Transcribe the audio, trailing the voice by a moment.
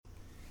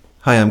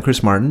Hi, I'm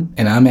Chris Martin.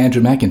 And I'm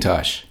Andrew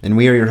McIntosh. And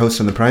we are your hosts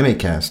on the Primate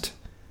Cast.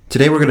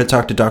 Today we're going to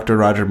talk to Dr.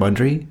 Roger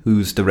Mundry,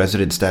 who's the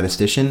resident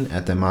statistician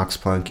at the Max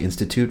Planck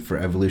Institute for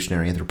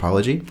Evolutionary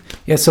Anthropology.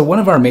 Yeah, so one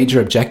of our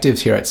major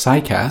objectives here at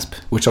SciCasp,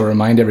 which I'll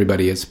remind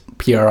everybody is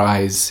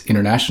PRI's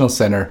International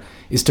Center,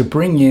 is to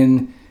bring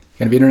in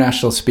kind of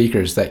international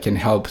speakers that can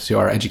help to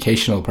our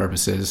educational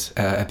purposes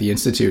at the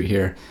Institute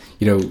here.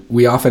 You know,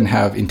 we often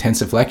have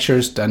intensive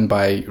lectures done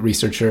by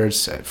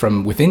researchers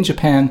from within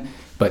Japan,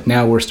 but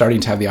now we're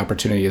starting to have the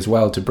opportunity as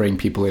well to bring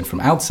people in from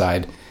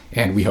outside,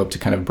 and we hope to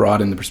kind of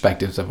broaden the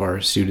perspectives of our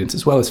students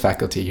as well as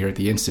faculty here at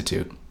the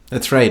Institute.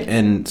 That's right.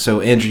 And so,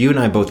 Andrew, you and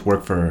I both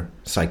work for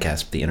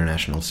SciCasp, the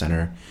International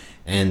Center,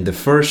 and the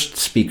first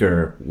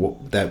speaker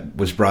that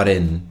was brought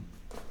in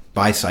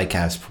by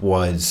SciCasp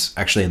was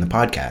actually in the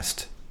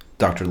podcast,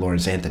 Dr.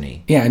 Lawrence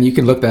Anthony. Yeah, and you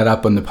can look that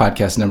up on the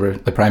podcast number,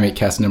 the Primate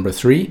Cast number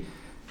 3,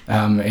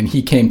 and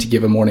he came to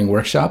give a morning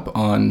workshop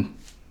on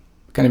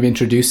kind of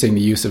introducing the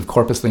use of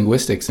corpus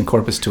linguistics and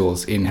corpus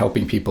tools in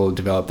helping people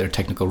develop their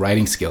technical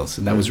writing skills.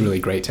 And that was really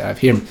great to have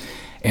him.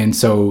 And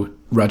so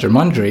Roger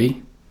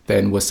Mundry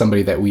then was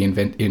somebody that we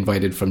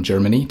invited from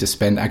Germany to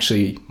spend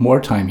actually more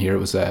time here.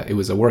 It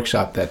was a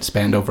workshop that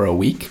spanned over a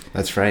week.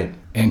 That's right.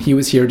 And he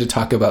was here to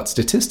talk about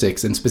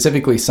statistics and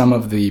specifically some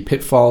of the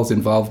pitfalls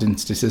involved in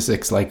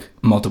statistics like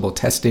multiple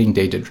testing,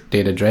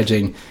 data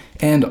dredging,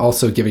 and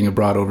also giving a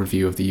broad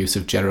overview of the use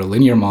of general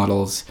linear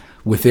models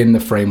within the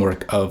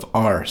framework of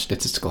our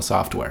statistical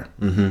software.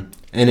 Mm-hmm.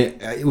 And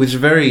it was a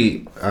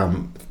very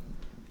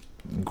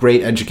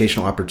great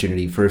educational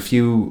opportunity for a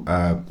few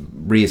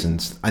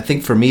reasons. I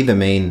think for me, the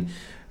main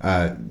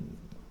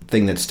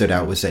thing that stood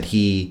out was that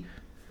he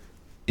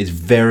is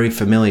very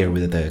familiar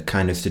with the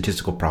kind of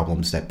statistical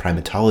problems that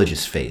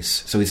primatologists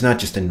face. So he's not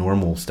just a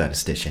normal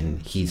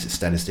statistician. He's a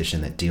statistician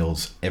that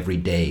deals every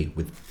day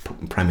with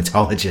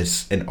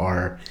primatologists and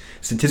our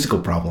statistical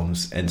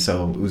problems. And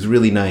so it was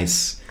really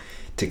nice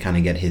to kind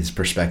of get his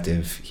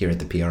perspective here at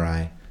the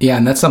PRI. Yeah,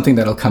 and that's something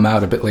that'll come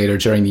out a bit later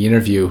during the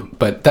interview,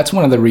 but that's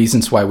one of the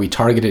reasons why we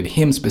targeted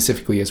him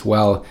specifically as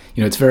well.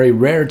 You know, it's very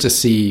rare to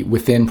see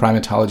within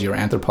primatology or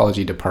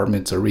anthropology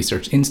departments or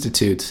research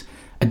institutes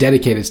a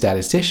dedicated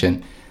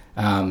statistician.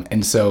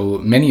 And so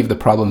many of the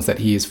problems that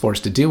he is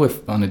forced to deal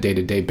with on a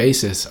day-to-day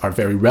basis are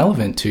very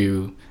relevant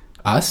to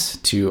us,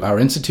 to our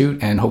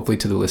institute, and hopefully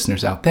to the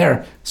listeners out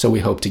there. So we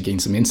hope to gain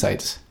some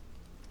insights.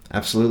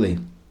 Absolutely.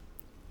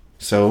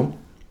 So,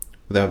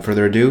 without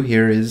further ado,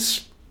 here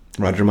is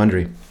Roger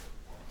Mundry.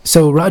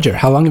 So, Roger,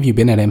 how long have you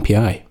been at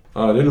MPI?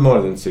 A little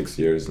more than 6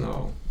 years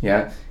now.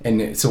 Yeah,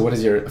 and so what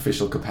is your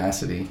official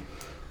capacity?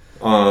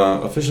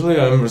 Officially,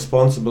 I'm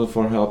responsible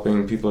for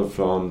helping people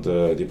from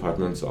the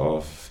departments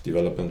of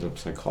developmental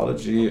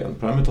psychology and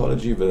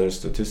primatology with their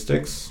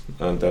statistics,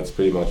 and that's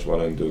pretty much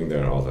what I'm doing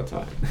there all the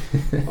time.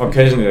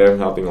 Occasionally, I'm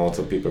helping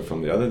also people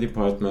from the other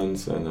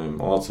departments, and I'm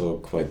also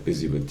quite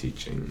busy with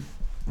teaching.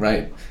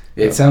 Right.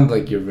 It sounds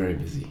like you're very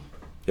busy.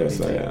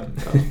 Yes, I am.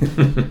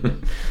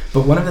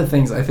 But one of the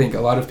things I think a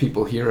lot of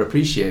people here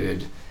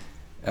appreciated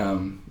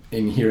in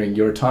hearing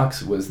your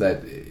talks was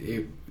that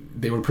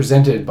they were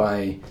presented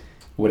by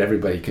what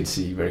everybody could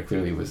see very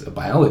clearly was a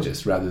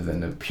biologist rather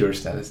than a pure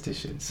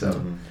statistician.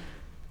 So,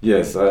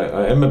 Yes,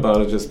 I am a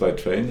biologist by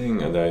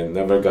training, and I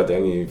never got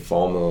any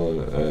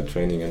formal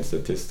training in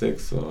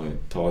statistics, so I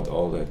taught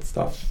all that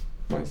stuff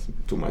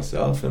to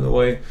myself in a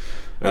way.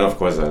 And of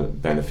course, I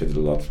benefited a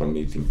lot from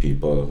meeting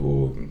people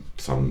who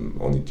some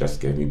only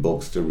just gave me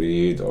books to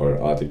read or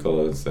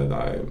articles that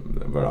I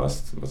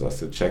was asked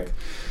to check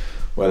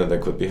whether they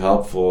could be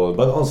helpful.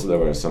 But also there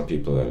were some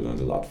people I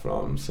learned a lot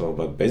from. So,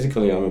 but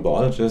basically, I'm a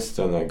biologist,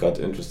 and I got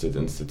interested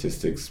in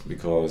statistics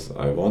because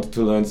I wanted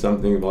to learn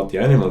something about the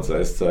animals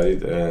I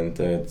studied, and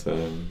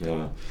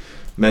that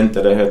meant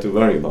that I had to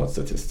worry about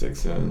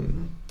statistics.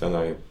 And then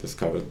I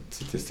discovered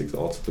statistics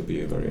also to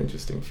be a very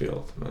interesting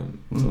field.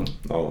 So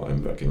now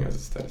I'm working as a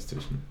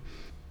statistician.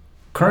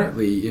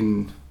 Currently,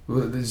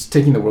 just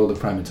taking the world of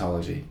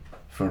primatology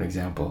for an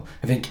example,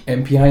 I think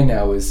MPI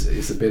now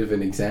is a bit of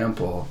an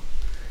example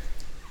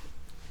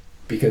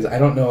because I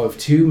don't know of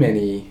too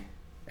many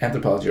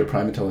anthropology or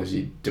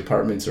primatology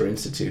departments or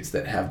institutes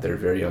that have their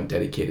very own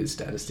dedicated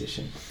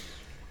statistician.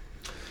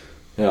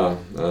 Yeah,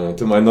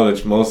 to my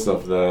knowledge, most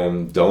of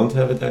them don't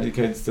have a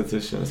dedicated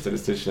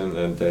statistician,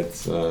 and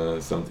that's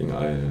something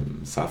I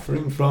am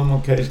suffering from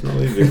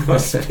occasionally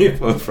because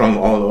people from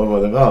all over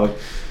the world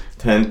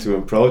tend to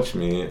approach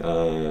me.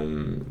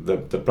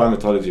 The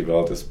primatology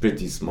world is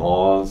pretty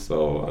small,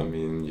 so I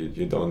mean,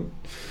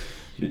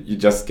 you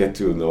just get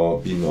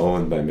to be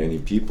known by many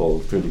people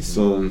pretty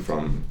soon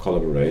from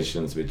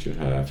collaborations which you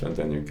have, and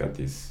then you get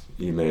these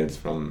emails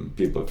from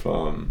people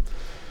from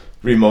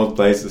remote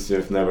places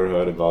you've never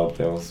heard about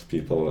those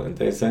people, and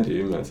they send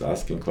you emails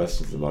asking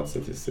questions about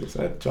statistics.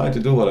 I try to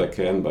do what I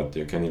can, but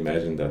you can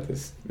imagine that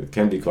it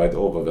can be quite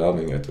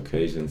overwhelming at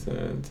occasions,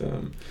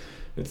 and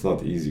it's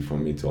not easy for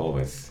me to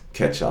always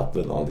catch up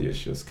with all the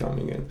issues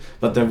coming in.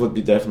 But there would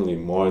be definitely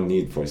more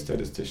need for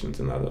statisticians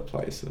in other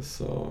places.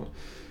 So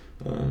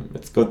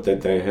It's good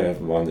that they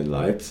have one in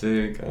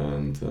Leipzig,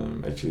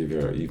 and actually we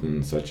are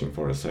even searching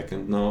for a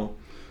second now,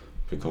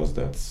 because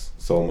that's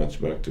so much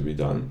work to be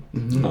done.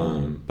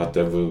 But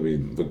there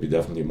would be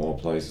definitely more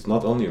places,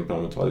 not only in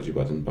primatology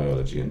but in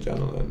biology in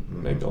general, and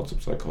maybe also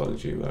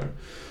psychology, where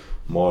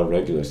more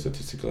regular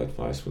statistical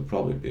advice would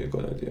probably be a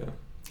good idea.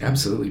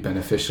 Absolutely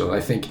beneficial.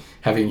 I think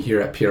having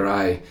here at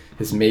PRI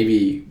has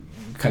maybe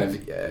kind of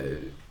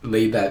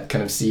laid that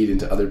kind of seed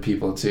into other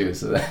people too,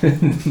 so that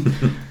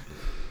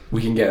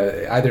we can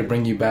either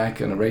bring you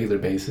back on a regular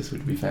basis,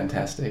 which would be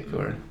fantastic,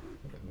 or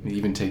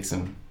even take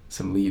some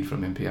lead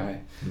from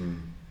MPI.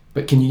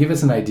 But can you give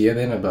us an idea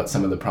then about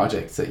some of the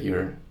projects that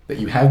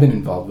you have been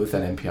involved with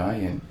at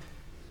MPI? And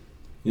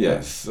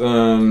yes,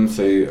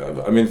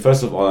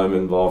 first of all, I'm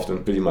involved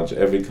in pretty much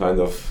every kind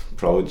of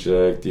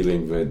project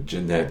dealing with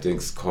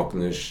genetics,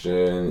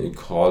 cognition,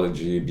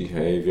 ecology,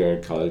 behavior,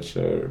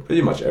 culture,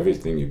 pretty much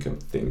everything you can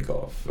think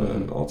of,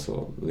 and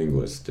also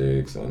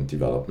linguistics and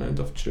development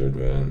of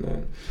children,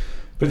 and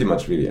pretty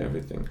much really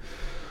everything.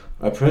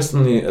 I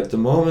personally, at the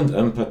moment,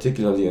 am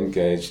particularly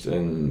engaged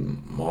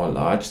in more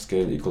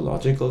large-scale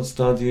ecological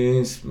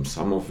studies,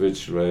 some of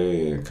which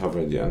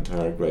cover the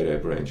entire great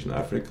ape range in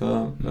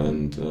Africa,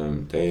 and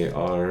they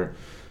are,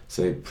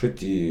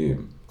 pretty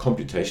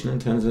computation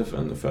intensive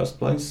in the first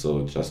place, so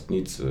it just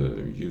needs a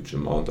huge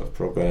amount of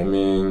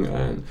programming,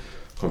 and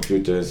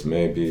computers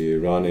may be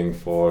running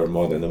for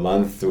more than a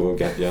month to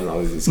get the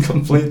analysis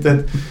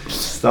completed,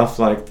 stuff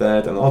like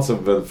that. And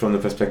also from the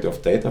perspective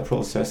of data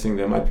processing,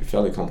 they might be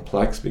fairly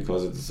complex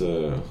because it's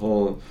a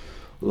whole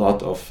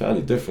lot of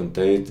fairly different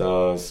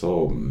data.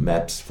 So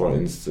maps, for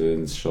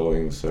instance,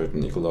 showing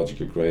certain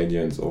ecological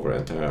gradients over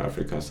entire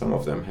Africa, some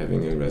of them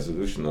having a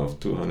resolution of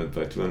 200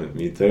 by 200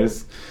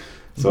 meters.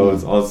 So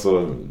it's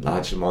also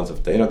large amounts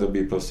of data to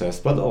be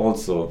processed, but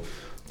also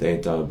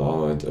data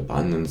about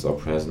abundance or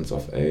presence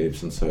of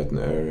apes in certain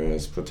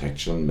areas,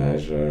 protection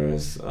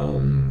measures,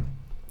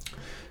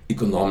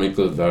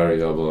 economical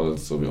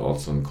variables. So we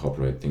also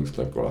incorporate things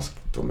like gross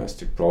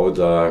domestic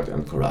product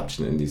and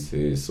corruption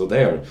indices. So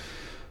they are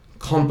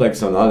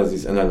complex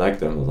analyses, and I like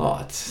them a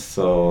lot.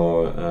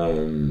 So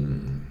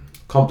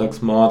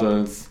complex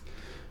models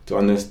to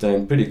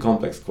understand pretty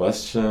complex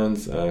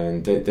questions,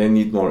 and they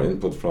need more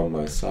input from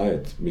my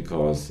side,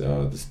 because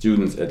the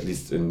students, at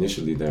least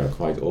initially, they are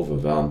quite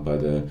overwhelmed by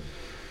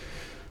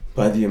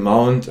the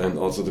amount and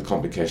also the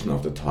complication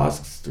of the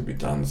tasks to be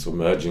done. So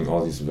merging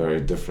all these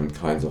very different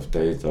kinds of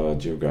data,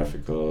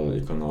 geographical,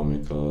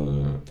 economical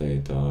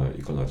data,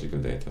 ecological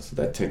data. So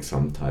that takes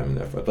some time and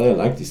effort. But I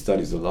like these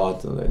studies a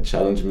lot, and they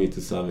challenge me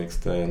to some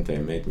extent. They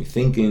made me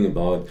thinking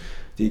about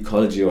the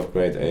ecology of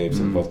great apes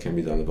and what can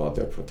be done about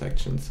their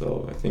protection.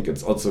 So I think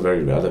it's also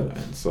very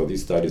relevant. So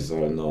these studies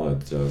are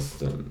not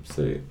just,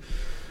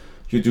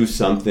 you do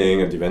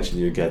something and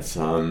eventually you get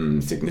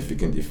some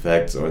significant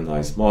effects or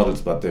nice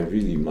models, but they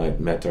really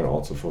might matter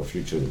also for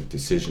future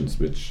decisions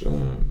which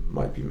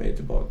might be made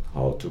about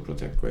how to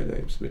protect great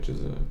apes, which is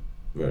a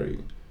very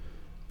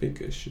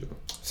big issue.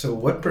 So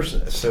what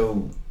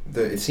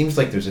it seems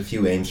like there's a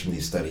few aims from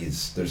these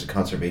studies. There's a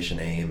conservation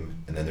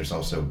aim, and then there's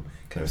also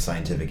kind of a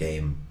scientific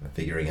aim,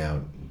 figuring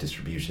out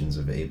distributions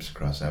of apes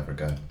across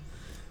Africa.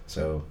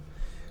 So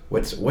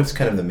what's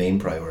kind of the main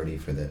priority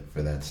for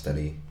that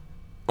study?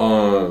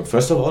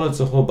 First of all, it's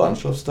a whole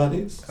bunch of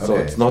studies. Okay. So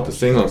it's not a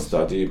single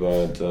study,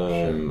 but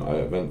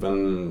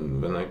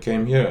when I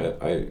came here,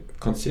 I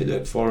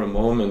considered for a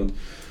moment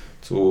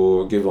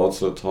to give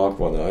also a talk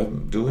what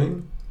I'm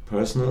doing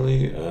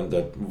personally, and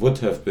that would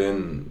have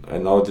been, I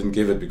now didn't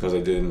give it because I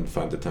didn't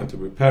find the time to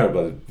prepare,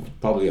 but it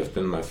would probably have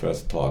been my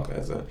first talk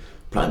as a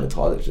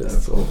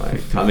primatologist, so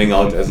coming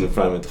out as a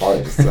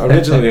primatologist. So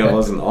originally I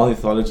was an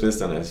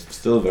ornithologist, and I'm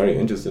still very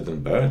interested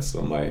in birds,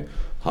 so my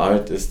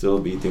heart is still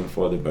beating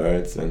for the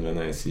birds, and when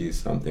I see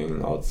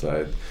something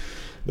outside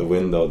the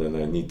window, then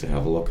I need to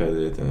have a look at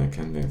it, and I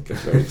can get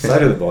very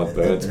excited about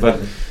birds. But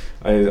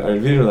I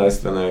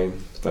realized when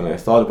I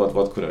thought about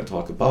what could I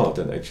talk about,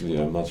 that actually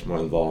I'm much more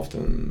involved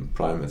in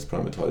primates,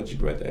 primatology,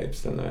 great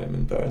apes, than I am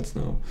in birds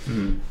now.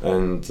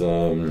 And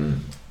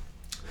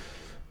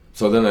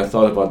so then I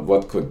thought about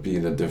what could be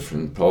the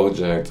different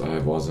projects I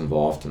was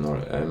involved in or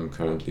am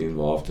currently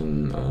involved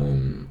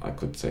in. I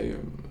could say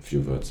a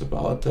few words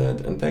about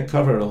that, and they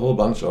cover a whole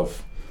bunch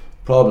of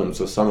problems.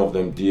 So some of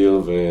them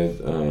deal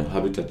with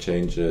habitat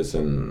changes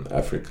in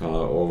Africa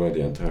over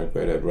the entire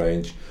great ape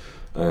range,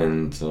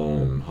 and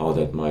how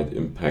that might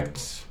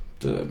impact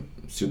the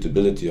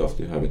suitability of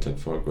the habitat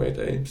for great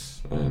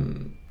apes,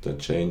 and the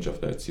change of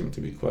that seemed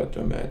to be quite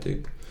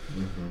dramatic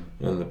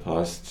in the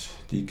past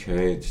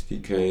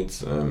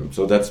decades.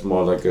 So that's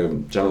more like a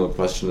general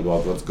question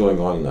about what's going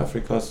on in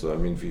Africa. So I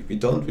mean, we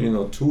don't really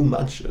know too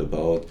much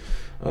about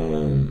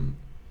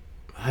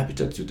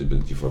habitat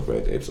suitability for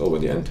great apes over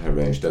the entire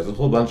range. There's a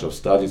whole bunch of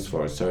studies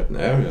for certain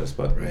areas,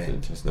 but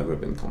it has never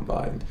been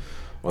combined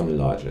on a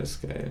larger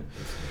scale.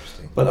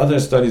 But other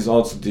studies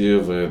also deal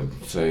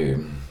with, say,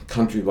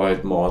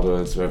 countrywide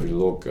models where we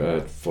look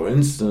at, for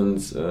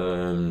instance,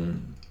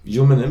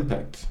 human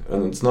impact.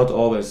 And it's not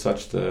always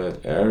such that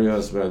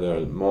areas where there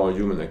are more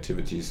human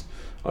activities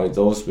are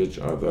those which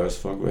are worse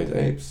for great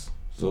apes.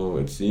 So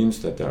it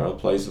seems that there are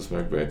places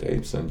where great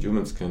apes and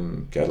humans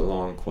can get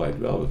along quite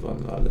well with one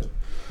another.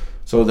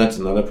 So that's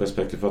another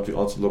perspective. But we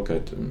also look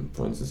at,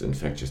 for instance,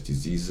 infectious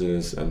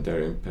diseases and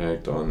their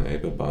impact on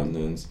ape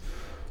abundance,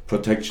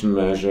 protection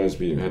measures.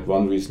 We had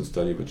one recent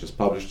study which is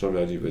published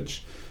already,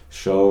 which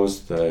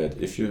shows that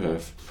if you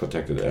have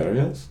protected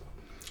areas,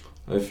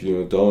 if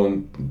you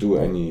don't do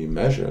any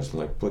measures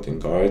like putting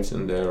guards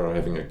in there or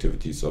having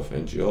activities of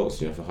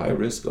NGOs, you have a high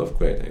risk of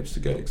great apes to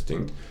get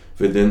extinct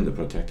within the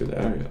protected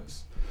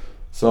areas.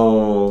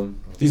 So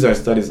these are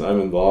studies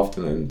I'm involved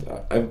in,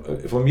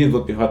 and for me it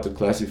would be hard to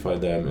classify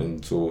them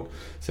into,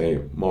 say,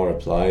 more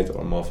applied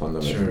or more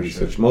fundamental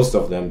research. Sure. Most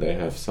of them, they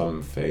have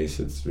some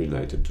facets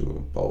related to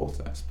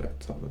both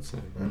aspects, I would say.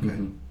 Okay,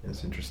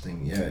 that's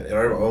interesting. Yeah, at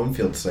our own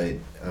field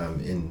site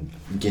in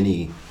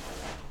Guinea,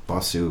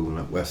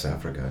 Bossou, West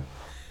Africa,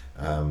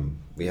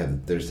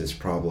 there's this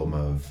problem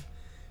of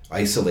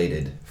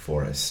isolated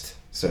forest.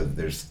 So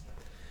there's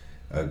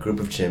a group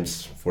of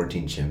chimps,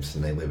 14 chimps,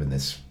 and they live in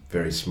this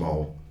very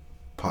small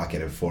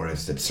pocket of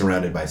forest that's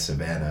surrounded by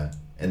savanna,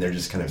 and they're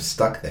just kind of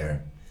stuck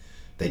there.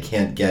 They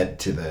can't get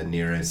to the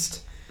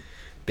nearest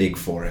big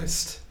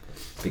forest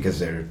because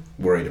they're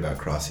worried about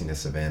crossing the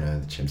savanna.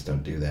 The chimps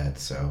don't do that.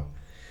 So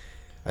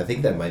I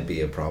think that might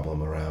be a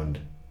problem around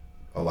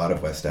a lot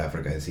of West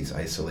Africa, is these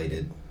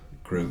isolated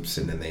groups,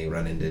 and then they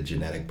run into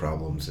genetic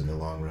problems in the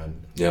long run.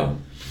 Yeah,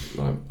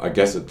 I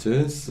guess it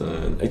is.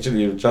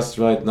 Actually, just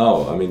right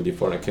now, I mean,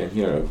 before I came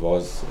here, I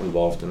was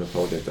involved in a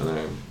project, and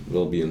I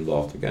will be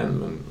involved again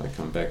when I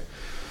come back,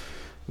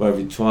 where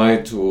we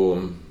try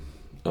to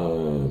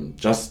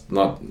just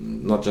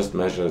not just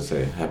measure,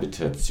 say,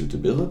 habitat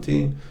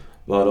suitability,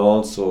 but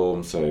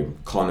also, say,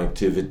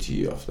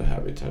 connectivity of the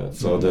habitat,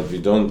 so that we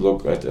don't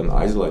look at an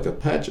isolated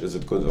patch, is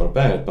it good or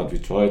bad, but we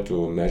try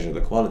to measure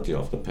the quality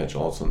of the patch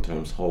also in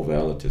terms how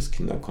well it is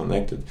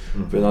connected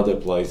with other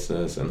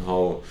places, and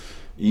how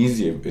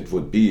easy it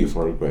would be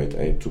for a great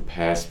ape to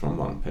pass from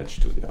one patch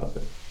to the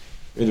other.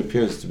 It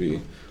appears to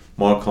be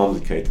more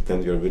complicated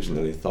than you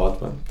originally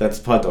thought, but that's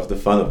part of the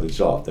fun of the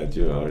job, that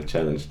you are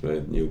challenged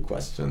with new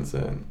questions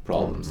and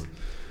problems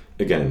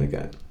again and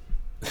again.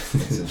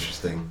 It's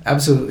interesting.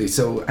 Absolutely.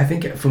 So I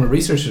think from a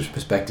researcher's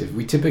perspective,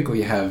 we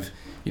typically have,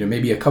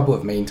 maybe a couple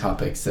of main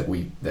topics that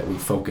we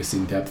focus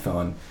in depth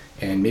on,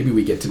 and maybe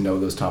we get to know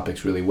those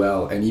topics really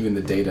well, and even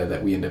the data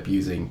that we end up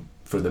using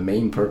for the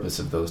main purpose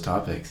of those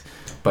topics.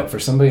 But for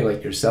somebody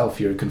like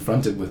yourself, you're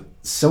confronted with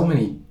so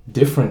many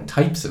different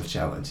types of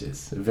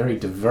challenges, a very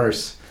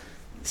diverse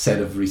set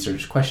of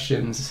research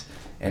questions,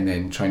 and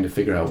then trying to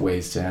figure out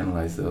ways to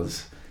analyze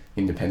those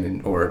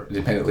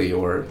independently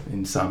or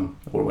in some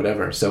or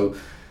whatever. So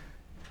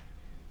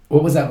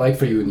what was that like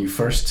for you when you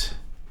first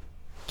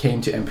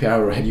came to MPI,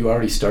 or had you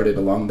already started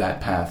along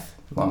that path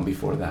long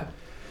before that?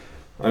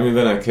 I mean,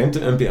 when I came to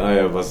MPI,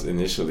 I was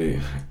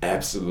initially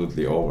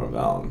absolutely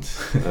overwhelmed.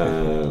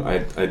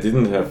 I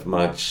didn't have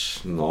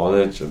much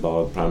knowledge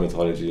about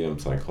primatology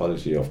and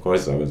psychology. Of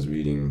course, I was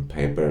reading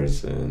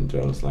papers in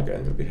journals like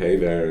Animal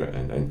Behavior,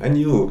 and I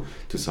knew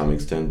to some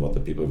extent what the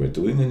people were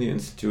doing in the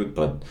institute,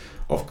 but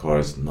of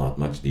course, not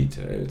much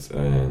details.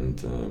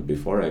 And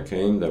before I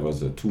came, there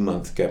was a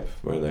 2-month gap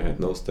where they had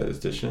no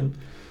statistician.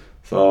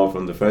 So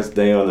from the first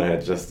day on, I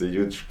had just a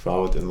huge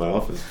crowd in my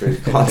office very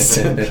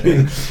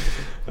constantly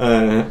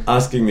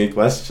asking me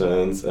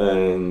questions.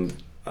 And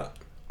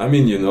I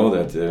mean, you know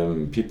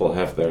that people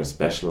have their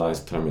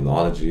specialized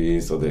terminology,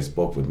 so they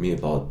spoke with me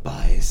about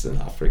bias in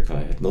Africa.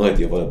 I had no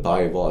idea what a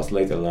bias was.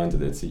 Later learned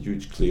that it's a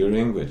huge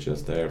clearing, which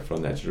is there for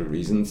natural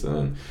reasons,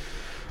 and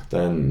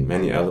then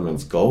many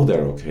elements go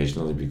there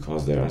occasionally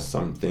because there are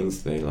some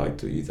things they like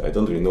to eat. I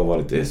don't really know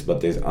what it is,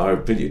 but they are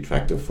pretty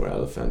attractive for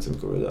elephants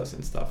and gorillas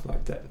and stuff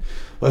like that.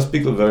 But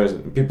people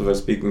were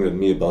speaking with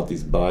me about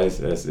these bias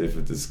as if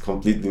it is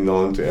completely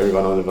known to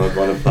everyone about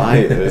what a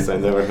bias is. I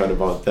never heard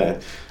about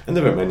that. And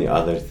there were many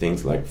other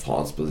things like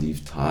false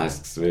belief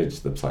tasks,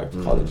 which the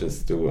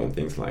psychologists do and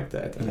things like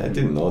that. And I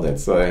didn't know that,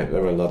 so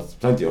there were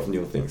plenty of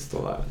new things to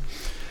learn.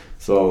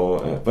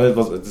 So, but it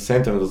was at the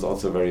same time, it was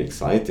also very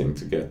exciting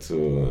to get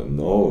to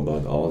know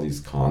about all these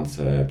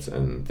concepts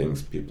and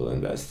things people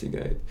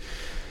investigate.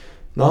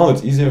 Now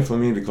it's easier for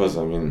me because,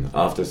 I mean,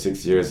 after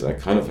 6 years, I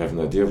kind of have an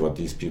idea of what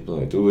these people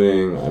are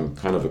doing. I'm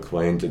kind of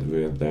acquainted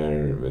with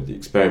the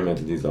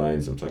experimental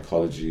designs and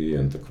psychology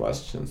and the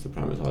questions the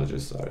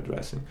primatologists are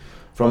addressing.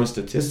 From a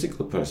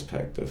statistical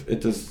perspective,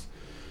 it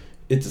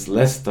is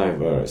less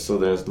diverse, so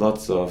there's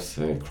lots of,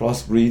 say,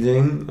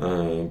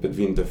 crossbreeding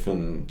between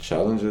different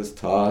challenges,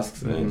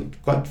 tasks, and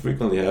it quite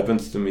frequently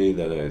happens to me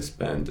that I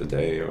spend a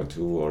day or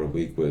two or a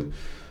week with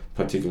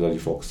particularly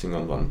focusing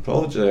on one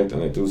project,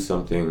 and I do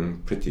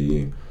something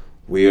pretty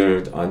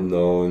weird,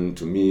 unknown,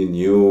 to me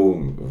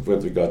new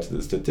with regard to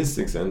the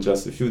statistics, and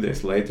just a few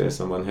days later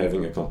someone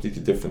having a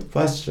completely different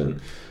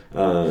question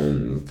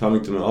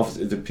coming to my office.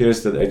 It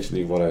appears that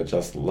actually what I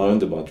just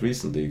learned about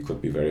recently could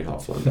be very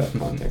helpful in that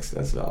context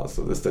as well.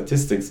 So the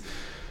statistics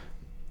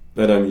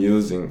that I'm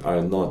using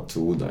are not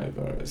too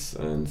diverse,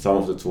 and some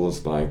of the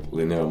tools like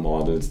linear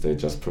models, they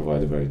just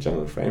provide a very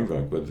general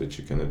framework with which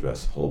you can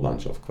address a whole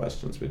bunch of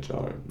questions which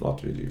are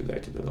not really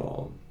related at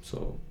all.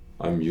 So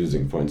I'm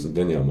using, for instance,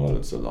 linear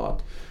models a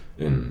lot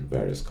in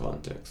various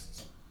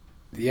contexts.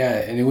 Yeah,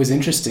 and it was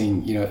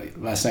interesting,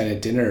 last night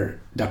at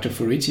dinner, Dr.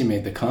 Furici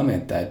made the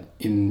comment that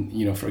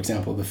in, for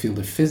example, the field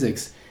of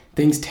physics,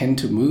 things tend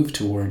to move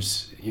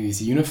towards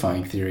these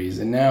unifying theories.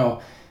 And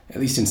now, at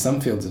least in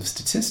some fields of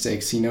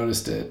statistics, he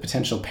noticed a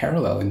potential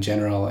parallel in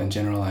general and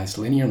generalized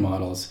linear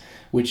models,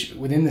 which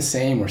within the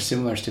same or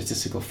similar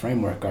statistical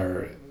framework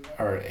are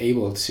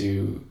able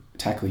to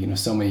tackle,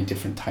 so many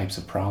different types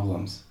of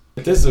problems.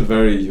 It is a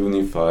very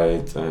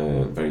unified,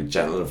 very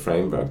general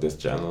framework, this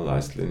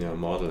generalized linear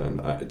model,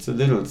 and it's a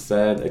little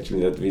sad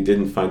actually that we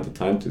didn't find the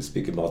time to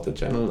speak about the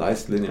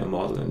generalized linear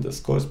model in this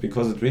course,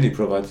 because it really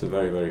provides a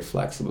very, very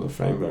flexible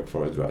framework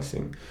for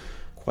addressing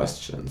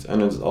questions.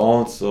 And it's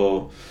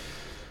also,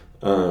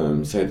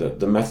 say that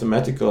the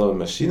mathematical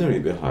machinery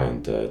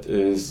behind that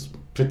is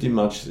pretty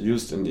much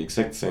used in the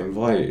exact same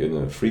way in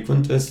a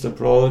frequentist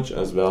approach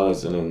as well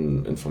as in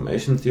an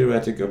information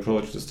theoretic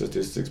approach to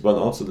statistics, but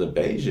also the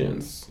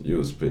Bayesians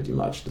use pretty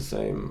much the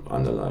same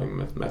underlying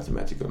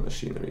mathematical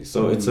machinery.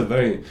 So it's a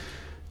very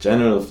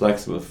general,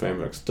 flexible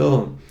framework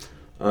still.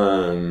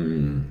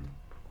 I'm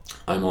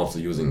also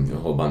using a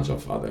whole bunch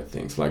of other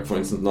things, like for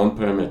instance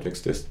non-parametric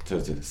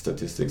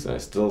statistics. I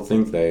still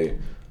think they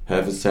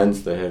have a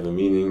sense, they have a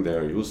meaning, they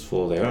are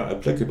useful, they are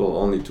applicable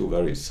only to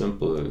very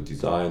simple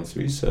designs,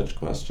 research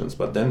questions,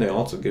 but then they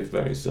also give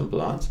very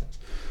simple answers,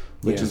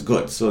 which is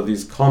good. So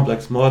these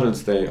complex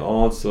models, they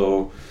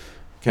also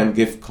can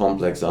give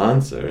complex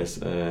answers,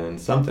 and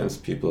sometimes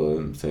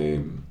people say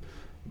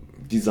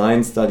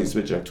design studies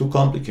which are too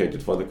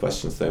complicated for the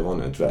questions they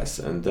want to address,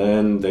 and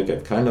then they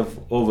get kind of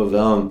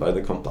overwhelmed by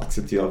the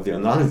complexity of the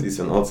analyses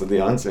and also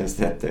the answers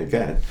that they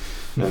get.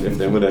 And if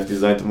they would have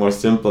designed a more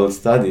simple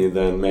study,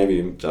 then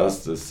maybe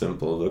just a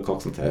simple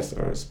Wilcoxon test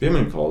or a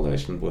Spearman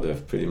correlation would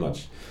have pretty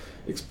much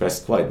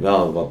expressed quite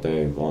well what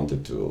they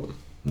wanted to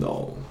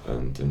know.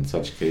 And in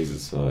such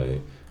cases,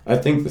 I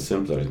think the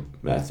simpler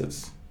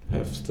methods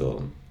have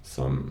still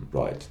some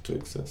right to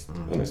exist,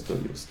 and I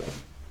still use them.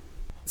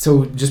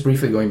 So just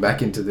briefly going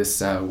back into this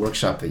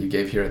workshop that you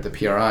gave here at the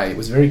PRI, it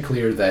was very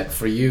clear that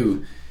for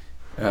you,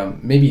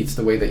 maybe it's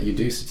the way that you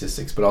do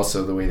statistics, but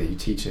also the way that you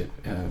teach it,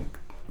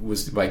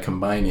 was by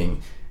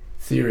combining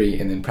theory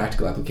and then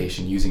practical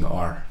application using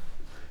R.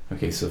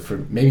 Okay, so for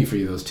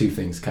you, those two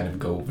things kind of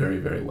go very,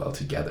 very well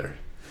together.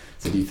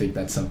 So do you think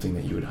that's something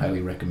that you would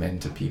highly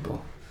recommend to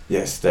people?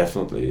 Yes,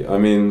 definitely. I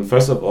mean,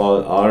 first of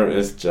all, R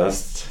is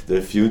just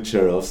the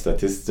future of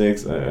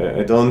statistics.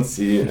 I don't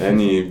see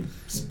any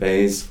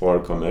space for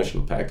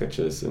commercial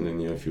packages in the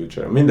near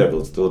future. I mean, there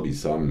will still be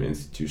some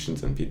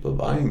institutions and people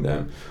buying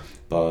them,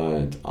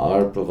 but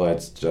R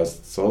provides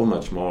just so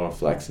much more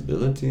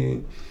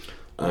flexibility,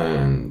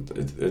 and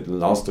it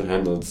allows to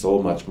handle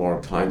so much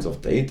more kinds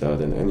of data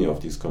than any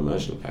of these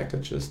commercial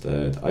packages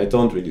that I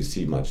don't really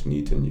see much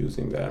need in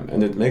using them.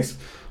 And it makes,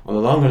 on the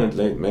long run,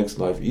 it makes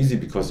life easy,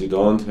 because you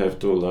don't have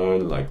to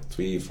learn like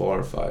 3,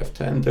 4, 5,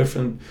 10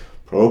 different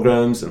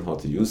programs and how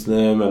to use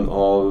them and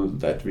all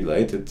that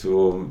related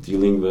to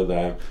dealing with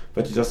them,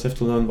 but you just have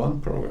to learn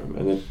one program,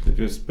 and it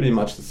is pretty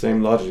much the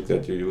same logic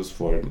that you use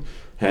for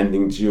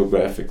handling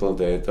geographical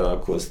data,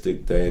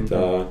 acoustic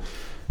data,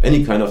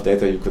 any kind of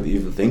data you could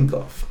even think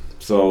of.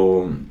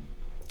 So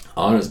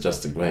R is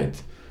just a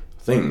great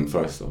thing,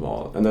 first of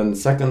all. And then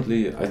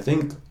secondly, I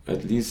think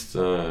at least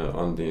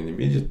on the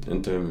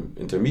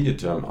intermediate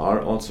term,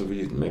 R also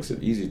really makes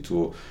it easy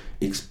to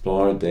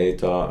explore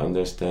data,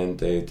 understand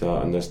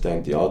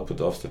the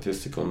output of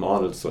statistical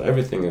models. So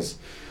everything is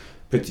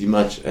pretty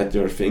much at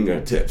your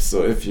fingertips.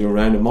 So if you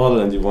ran a model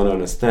and you want to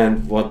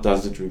understand what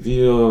does it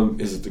reveal,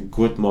 is it a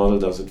good model,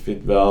 does it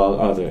fit well,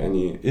 are there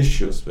any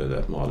issues with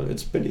that model,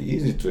 it's pretty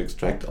easy to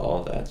extract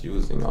all that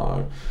using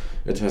R.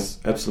 It has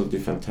absolutely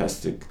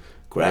fantastic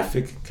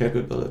graphic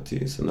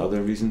capabilities,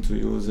 another reason to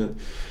use it.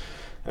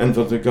 And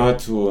with regard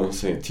to,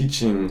 say,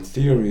 teaching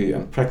theory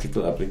and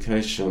practical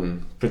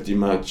application, pretty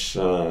much,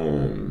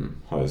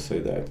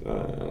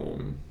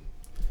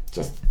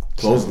 just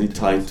closely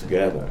tied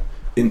together.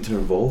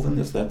 Interwoven,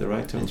 is that the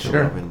right term?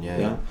 Interwoven,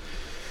 yeah.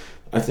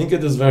 I think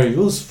it is very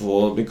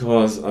useful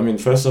because, I mean,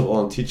 first of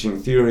all, teaching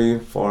theory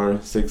for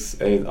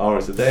 6-8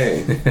 hours a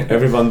day,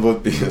 everyone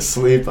would be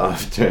asleep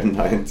after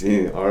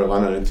 90 or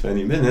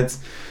 120 minutes.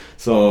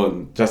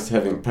 So just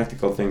having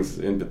practical things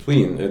in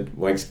between, it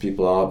wakes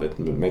people up, it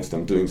makes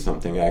them doing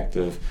something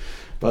active.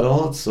 But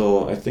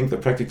also, I think the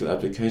practical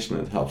application,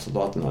 it helps a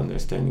lot in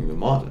understanding the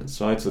models,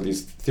 right? So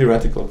these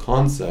theoretical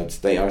concepts,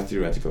 they are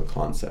theoretical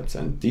concepts,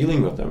 and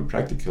dealing with them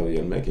practically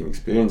and making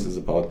experiences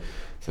about,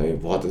 say,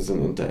 what is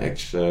an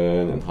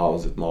interaction and how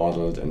is it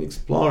modeled, and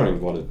exploring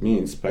what it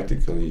means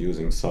practically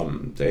using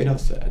some data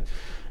set,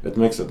 it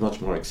makes it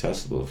much more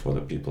accessible for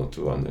the people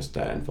to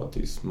understand what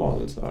these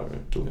models are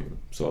doing.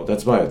 So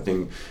that's why I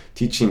think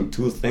teaching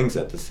two things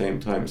at the same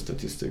time,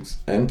 statistics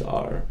and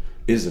R,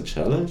 is a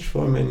challenge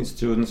for many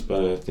students,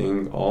 but I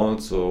think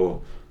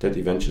also that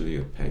eventually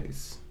it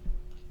pays.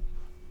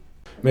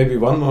 Maybe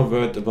one more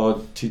word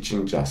about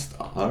teaching just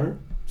R.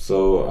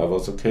 So I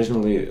was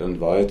occasionally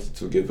invited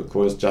to give a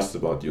course just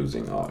about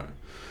using R.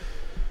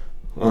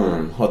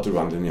 How to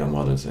run linear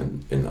models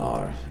in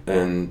R.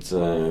 And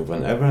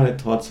whenever I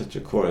taught such a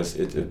course,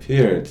 it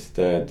appeared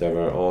that there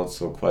were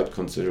also quite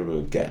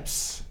considerable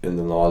gaps in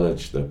the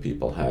knowledge that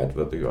people had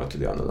with regard to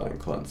the underlying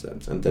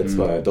concepts. And that's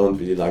why I don't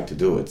really like to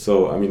do it.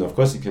 So, I mean, of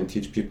course you can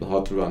teach people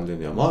how to run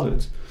linear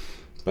models,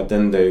 but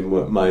then they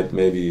might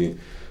maybe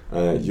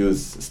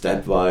use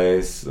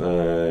statwise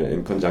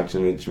in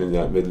conjunction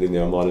with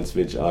linear models,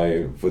 which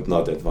I would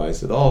not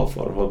advise at all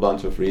for a whole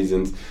bunch of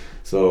reasons.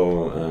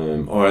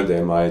 So, or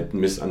they might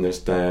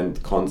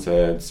misunderstand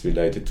concepts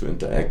related to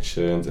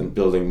interactions and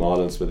building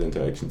models with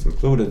interactions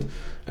included,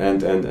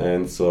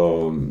 and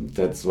so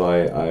that's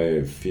why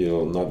I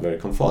feel not very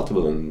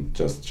comfortable in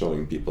just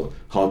showing people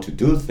how to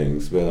do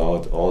things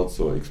without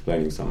also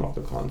explaining some of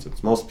the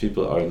concepts. Most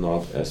people are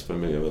not as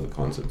familiar with the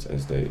concepts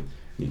as they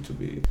need to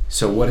be.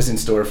 So what is in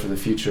store for the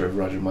future of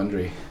Roger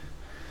Mundry?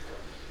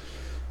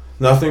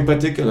 Nothing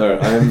particular.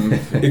 I'm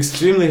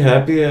extremely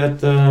happy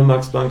at the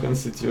Max Planck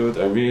Institute.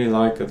 I really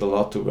like it a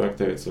lot to work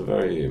there. It's a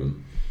very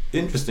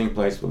interesting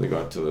place with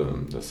regard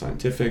to the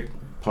scientific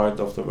part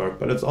of the work,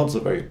 but it's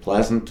also very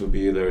pleasant to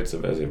be there. It's a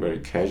very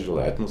casual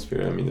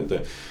atmosphere. I mean,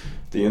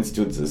 the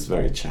institute is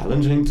very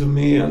challenging to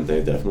me, and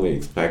they definitely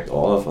expect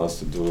all of us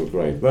to do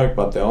great work,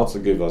 but they also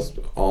give us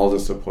all the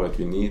support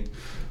we need.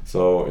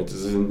 So it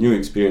is a new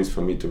experience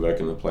for me to work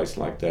in a place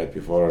like that.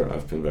 Before,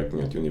 I've been working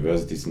at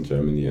universities in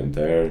Germany, and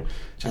there,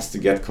 just to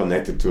get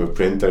connected to a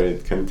printer,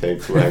 it can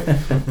take like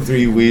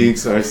 3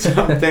 weeks or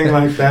something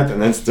like that,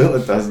 and then still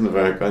it doesn't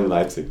work. In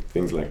Leipzig,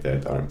 things like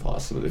that are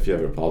impossible. If you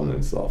have a problem,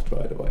 it's solved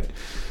right away.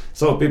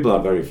 So people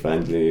are very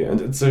friendly, and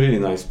it's a really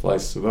nice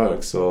place to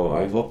work. So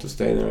I hope to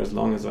stay there as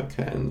long as I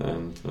can,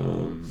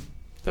 and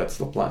that's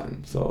the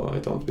plan. So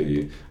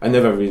I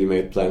never really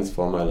made plans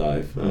for my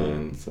life,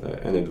 and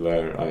ended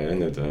where I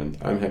ended, and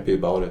I'm happy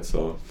about it.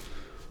 So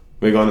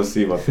we're gonna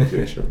see what the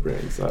future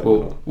brings.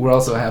 We're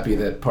also happy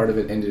that part of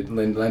it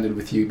landed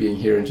with you being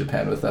here in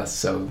Japan with us.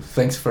 So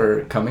thanks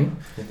for coming.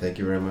 Thank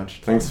you very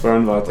much. Thanks for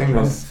inviting. It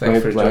was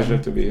a pleasure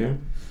to be here.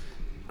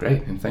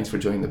 Great, and thanks for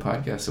joining the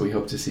podcast. So we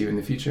hope to see you in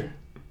the future.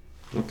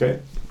 Okay,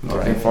 All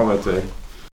looking right. forward to it.